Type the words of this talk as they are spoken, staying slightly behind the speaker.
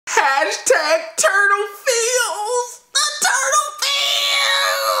Hashtag turtle feels. The turtle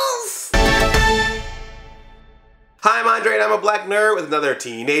feels. Hi, I'm Andre and I'm a black nerd with another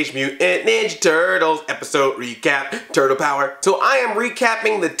Teenage Mutant Ninja Turtles episode recap, Turtle Power. So I am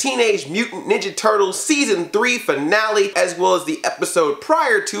recapping the Teenage Mutant Ninja Turtles Season 3 finale, as well as the episode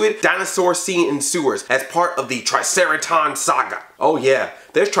prior to it, Dinosaur Scene in Sewers, as part of the Triceratops saga. Oh yeah,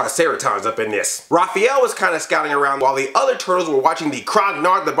 there's Triceratops up in this. Raphael was kind of scouting around while the other turtles were watching the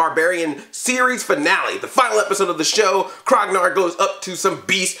Krognard the Barbarian series finale. The final episode of the show, Krognard goes up to some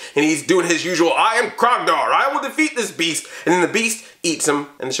beast and he's doing his usual, I am Krognard, I will defeat this beast. And then the beast eats him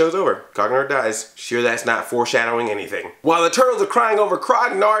and the show's over. Krognard dies. Sure, that's not foreshadowing anything. While the turtles are crying over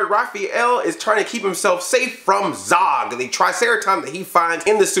Krognard, Raphael is trying to keep himself safe from Zog, the Triceratops that he finds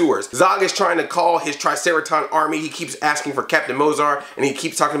in the sewers. Zog is trying to call his Triceratops army. He keeps asking for Captain Mozart, and he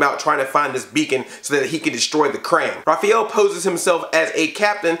keeps talking about trying to find this beacon so that he can destroy the Krang. Raphael poses himself as a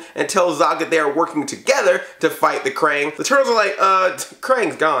captain and tells Zog that they are working together to fight the Krang. The turtles are like,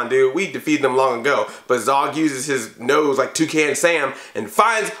 Krang's gone, dude. We defeated them long ago. But Zog uses his nose like Toucan Sam and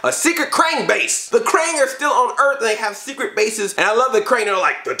finds a secret Krang base. The Krang are still on Earth and they have secret bases, and I love the Krang. They're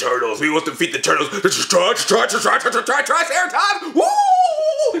like, the turtles, we must defeat the turtles. Triceratops, woo!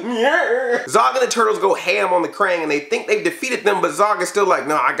 Yeah. Zog and the turtles go ham on the Krang and they think they've defeated them, but Zog is still like,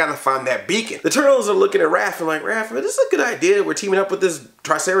 no, I gotta find that beacon. The turtles are looking at Raph and like, Raph, this is a good idea. We're teaming up with this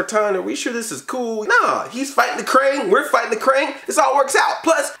Triceratops. Are we sure this is cool? Nah, he's fighting the Krang, we're fighting the Krang. This all works out.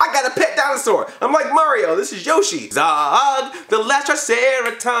 Plus, I got a pet dinosaur. I'm like Mario, this is Yoshi. Zog, the last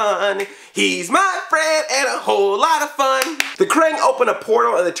Triceratops. He's my friend and a whole lot of fun. The Krang open a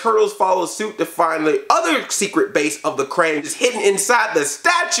portal and the turtles follow suit to find the other secret base of the Krang just hidden inside the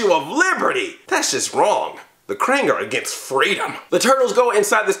Statue of Liberty. That's just wrong. The Krang are against freedom. The turtles go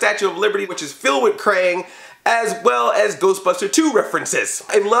inside the Statue of Liberty, which is filled with Krang, as well as Ghostbusters 2 references.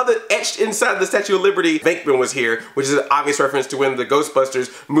 I love that etched inside the Statue of Liberty, Venkman was here, which is an obvious reference to when the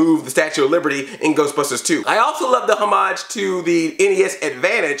Ghostbusters moved the Statue of Liberty in Ghostbusters 2. I also love the homage to the NES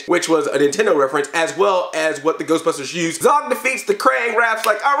Advantage, which was a Nintendo reference, as well as what the Ghostbusters used. Zog defeats the Krang. Raph's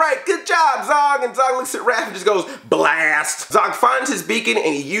like, all right, good job, Zog. And Zog looks at Raph and just goes, blast. Zog finds his beacon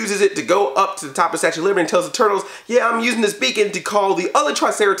and he uses it to go up to the top of the Statue of Liberty and tells the turtles, yeah, I'm using this beacon to call the other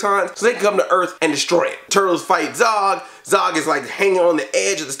Triceratops so they can come to Earth and destroy it. Turtles fight Zog. Zog is like hanging on the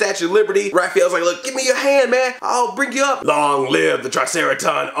edge of the Statue of Liberty. Raphael's like, look, give me your hand, man. I'll bring you up. Long live the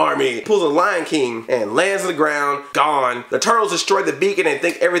Triceratops army. Pulls a Lion King and lands on the ground, gone. The turtles destroy the beacon and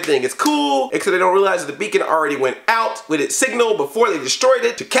think everything is cool, except they don't realize that the beacon already went out with its signal before they destroyed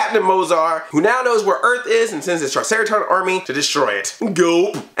it to Captain Mozart, who now knows where Earth is and sends his Triceratops army to destroy it.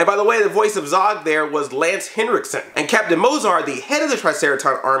 Gulp. And by the way, the voice of Zog there was Lance Henriksen. And Captain Mozart, the head of the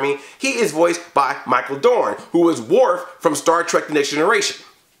Triceratops army, he is voiced by Michael Dorn, who was Worf from Star Trek The Next Generation.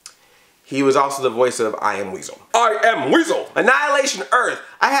 He was also the voice of I Am Weasel. I Am Weasel! Annihilation Earth.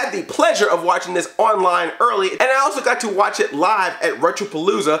 I had the pleasure of watching this online early, and I also got to watch it live at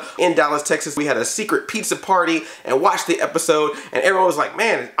Retropalooza in Dallas, Texas. We had a secret pizza party and watched the episode, and everyone was like,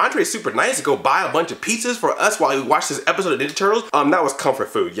 man, Andre's super nice to go buy a bunch of pizzas for us while we watch this episode of Ninja Turtles. That was comfort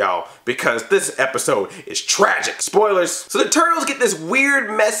food, y'all, because this episode is tragic. Spoilers. So the Turtles get this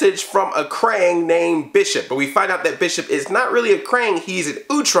weird message from a Krang named Bishop, but we find out that Bishop is not really a Krang, he's an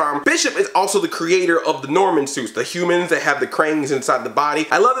Utrom. Bishop is also the creator of the Norman suits, the humans that have the Krangs inside the body.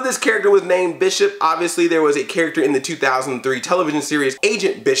 I love that this character was named Bishop. Obviously, there was a character in the 2003 television series,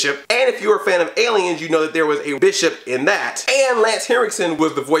 Agent Bishop. And if you're a fan of Aliens, you know that there was a Bishop in that. And Lance Henriksen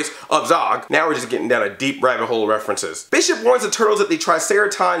was the voice of Zog. Now we're just getting down a deep rabbit hole of references. Bishop warns the turtles that the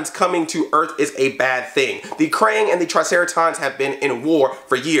Triceratops coming to Earth is a bad thing. The Krang and the Triceratops have been in war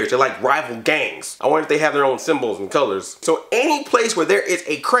for years. They're like rival gangs. I wonder if they have their own symbols and colors. So any place where there is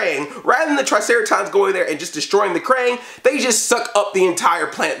a Krang, rather than the Triceratops going there and just destroying the Krang, they just suck up the entire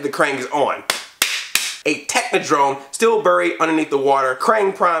planet the Krang is on. A Technodrome still buried underneath the water.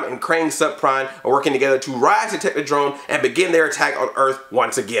 Krang Prime and Krang Subprime are working together to rise the Technodrome and begin their attack on Earth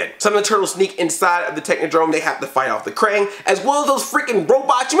once again. Some of the turtles sneak inside of the Technodrome. They have to fight off the Krang, as well as those freaking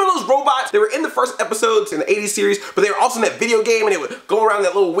robots. You remember those robots? They were in the first episodes in the 80s series, but they were also in that video game, and they would go around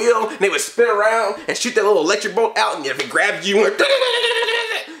that little wheel, and they would spin around and shoot that little electric bolt out, and if it grabs you,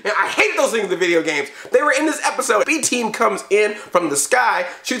 and I hated those things in the video games. They were in this episode. B-Team comes in from the sky,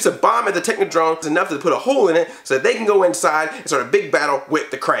 shoots a bomb at the Technodrome. It's enough to put a hole in it so that they can go inside and start a big battle with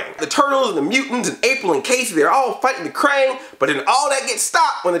the Krang. The Turtles and the Mutants and April and Casey, they're all fighting the Krang, but then all that gets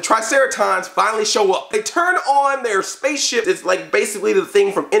stopped when the Triceratops finally show up. They turn on their spaceship. It's like basically the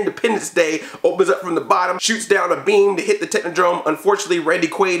thing from Independence Day, opens up from the bottom, shoots down a beam to hit the Technodrome. Unfortunately, Randy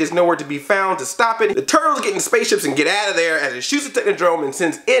Quaid is nowhere to be found to stop it. The Turtles get in spaceships and get out of there as it shoots the Technodrome and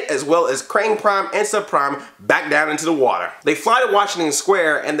sends it, as well as Crane Prime and Subprime, back down into the water. They fly to Washington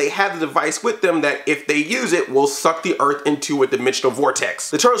Square, and they have the device with them that, if they use it, will suck the Earth into a dimensional vortex.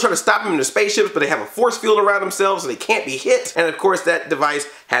 The Turtles try to stop them in the spaceships, but they have a force field around themselves, so they can't be hit. And of course, that device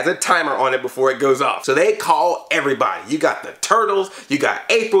has a timer on it before it goes off. So they call everybody. You got the Turtles, you got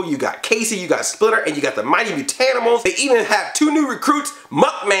April, you got Casey, you got Splinter, and you got the Mighty Mutanimals. They even have 2 new recruits.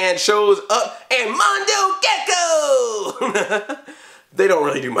 Muckman shows up, and Mondo Gecko! They don't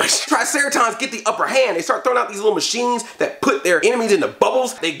really do much. Triceratons get the upper hand. They start throwing out these little machines that put their enemies into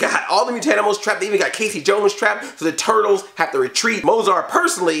bubbles. They got all the Mutanimals trapped. They even got Casey Jones trapped, so the Turtles have to retreat. Mozart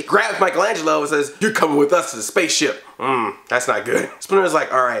personally grabs Michelangelo and says, "You're coming with us to the spaceship." That's not good. Splinter's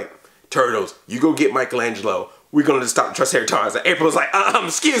like, "All right, Turtles, you go get Michelangelo. We're gonna stop the Triceratons." And April's like,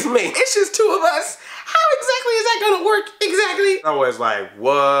 excuse me, it's just 2 of us. How exactly is that gonna work exactly? I was like,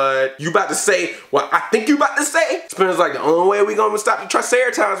 what? You about to say what I think you about to say? Splinter's like, the only way we gonna stop the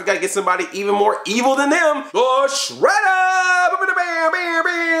Triceratons, we gotta get somebody even more evil than them. Oh, Shredder!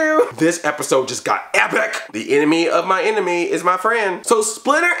 This episode just got epic. The enemy of my enemy is my friend. So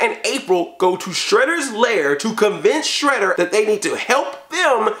Splinter and April go to Shredder's lair to convince Shredder that they need to help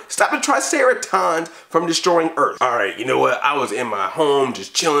them stop the Triceratons from destroying Earth. All right, you know what? I was in my home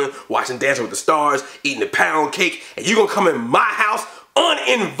just chilling, watching Dancing with the Stars, eating a pound cake, and you gonna come in my house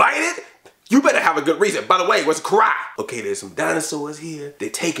uninvited? You better have a good reason. By the way, what's cry? Okay, there's some dinosaurs here. They're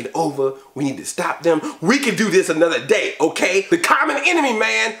taking over. We need to stop them. We can do this another day, okay? The common enemy,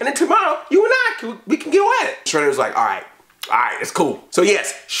 man. And then tomorrow, you and I, we can get at it. Shredder's like, all right, it's cool. So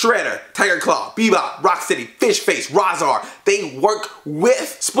yes, Shredder, Tiger Claw, Bebop, Rocksteady, Fishface, Rahzar, they work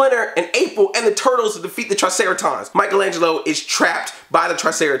with Splinter and April and the Turtles to defeat the Triceratons. Michelangelo is trapped by the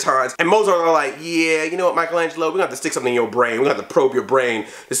Triceratons, and Mozart are like, yeah, you know what, Michelangelo, we're gonna have to stick something in your brain. We're gonna have to probe your brain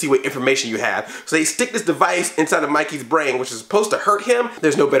to see what information you have. So they stick this device inside of Mikey's brain, which is supposed to hurt him.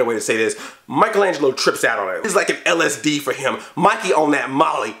 There's no better way to say this. Michelangelo trips out on it. It's like an LSD for him. Mikey on that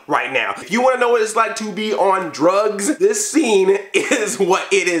Molly right now. If you wanna know what it's like to be on drugs, this scene is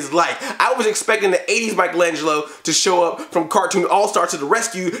what it is like. I was expecting the 80s Michelangelo to show up from Cartoon All-Star to the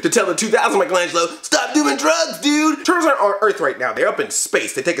rescue to tell the 2000s Michelangelo, stop doing drugs, dude. Turtles aren't on Earth right now. They're up in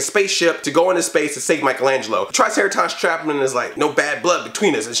space. They take a spaceship to go into space to save Michelangelo. Triceratons trap him and is like, no bad blood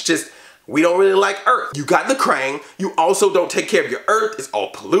between us. It's just, we don't really like Earth. You got the Krang. You also don't take care of your Earth. It's all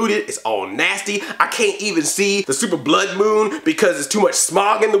polluted. It's all nasty. I can't even see the super blood moon because there's too much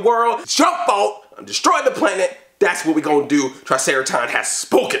smog in the world. It's your fault. I'm destroying the planet. That's what we gonna do. Triceraton has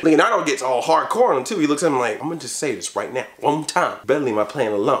spoken. Leonardo gets all hardcore on him too. He looks at him like, I'm gonna just say this right now, one more time. Better leave my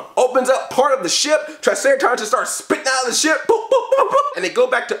plane alone. Opens up part of the ship. Triceraton just starts spitting out of the ship. Boop, boop, boop, boop. And they go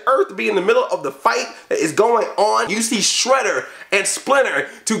back to Earth to be in the middle of the fight that is going on. You see Shredder and Splinter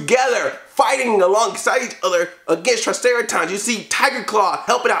together fighting alongside each other against Triceratons. You see Tiger Claw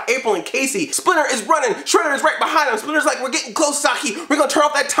helping out April and Casey. Splinter is running. Shredder is right behind him. Splinter's like, we're getting close, Saki. We're gonna turn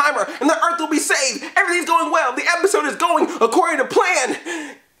off that timer and the Earth will be saved. Everything's going well. The episode is going according to plan.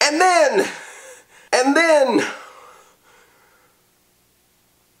 And then,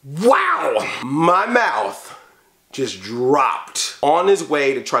 wow, my mouth just dropped. On his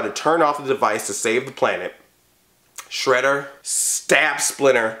way to try to turn off the device to save the planet, Shredder stabs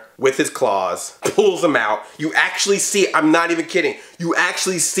Splinter with his claws, pulls him out. You actually see, I'm not even kidding, you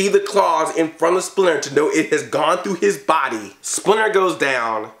actually see the claws in front of Splinter to know it has gone through his body. Splinter goes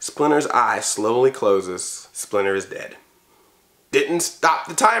down, Splinter's eye slowly closes. Splinter is dead. Didn't stop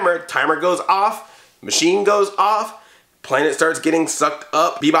the timer. Timer goes off, machine goes off, planet starts getting sucked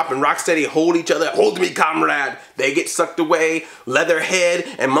up. Bebop and Rocksteady hold each other. Hold me, comrade. They get sucked away. Leatherhead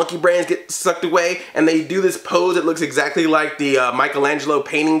and Monkey Brains get sucked away. And they do this pose that looks exactly like the Michelangelo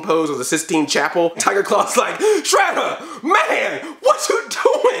painting pose of the Sistine Chapel. Tiger Claw's like, Shredder, man, what you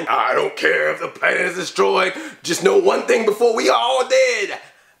doing? I don't care if the planet is destroyed. Just know one thing before we all dead.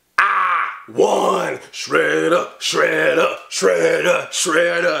 I won. Shredder, Shredder, Shredder,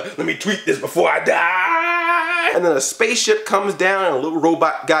 Shredder. Let me tweet this before I die. And then a spaceship comes down and a little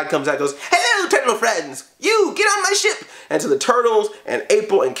robot guy comes out and goes, hello, turtle friends. You, get on my ship. And so the Turtles and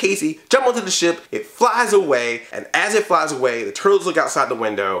April and Casey jump onto the ship. It flies away. And as it flies away, the Turtles look outside the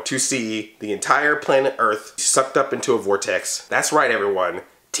window to see the entire planet Earth sucked up into a vortex. That's right, everyone.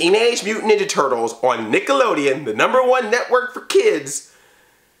 Teenage Mutant Ninja Turtles on Nickelodeon, the #1 network for kids,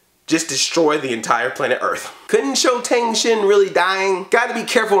 just destroy the entire planet Earth. Couldn't show Tang Shin really dying. Gotta be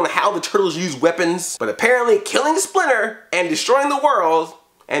careful on how the Turtles use weapons. But apparently killing Splinter and destroying the world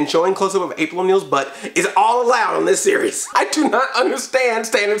and showing close-up of April O'Neil's butt is all allowed on this series. I do not understand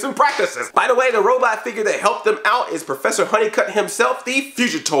standards and practices. By the way, the robot figure that helped them out is Professor Honeycutt himself, the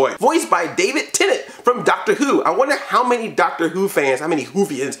Fugitoid, voiced by David Tennant from Doctor Who. I wonder how many Doctor Who fans, how many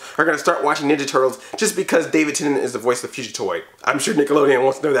Whovians are gonna start watching Ninja Turtles just because David Tennant is the voice of the Fugitoid. I'm sure Nickelodeon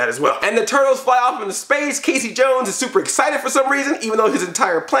wants to know that as well. And the turtles fly off into space. Casey Jones is super excited for some reason, even though his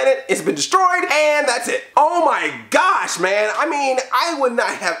entire planet has been destroyed, and that's it. Oh my gosh, man. I mean, I would not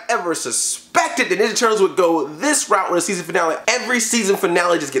have ever suspected that Ninja Turtles would go this route with a season finale. Every season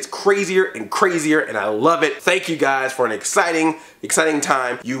finale just gets crazier and crazier, and I love it. Thank you guys for an exciting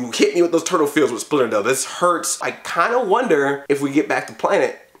time. You hit me with those turtle feels with Splinter though. This hurts. I kind of wonder if we get back to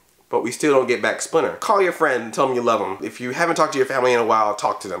planet, but we still don't get back Splinter. Call your friend and tell them you love them. If you haven't talked to your family in a while,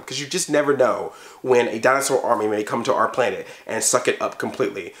 talk to them, because you just never know when a dinosaur army may come to our planet and suck it up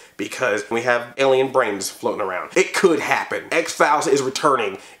completely, because we have alien brains floating around. It could happen. X-Files is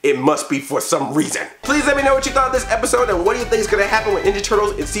returning. It must be for some reason. Please let me know what you thought of this episode and what do you think is gonna happen with Ninja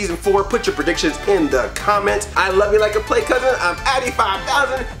Turtles in season 4. Put your predictions in the comments. I love you like a play cousin. I'm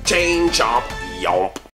Addy5000. Chain chomp yomp.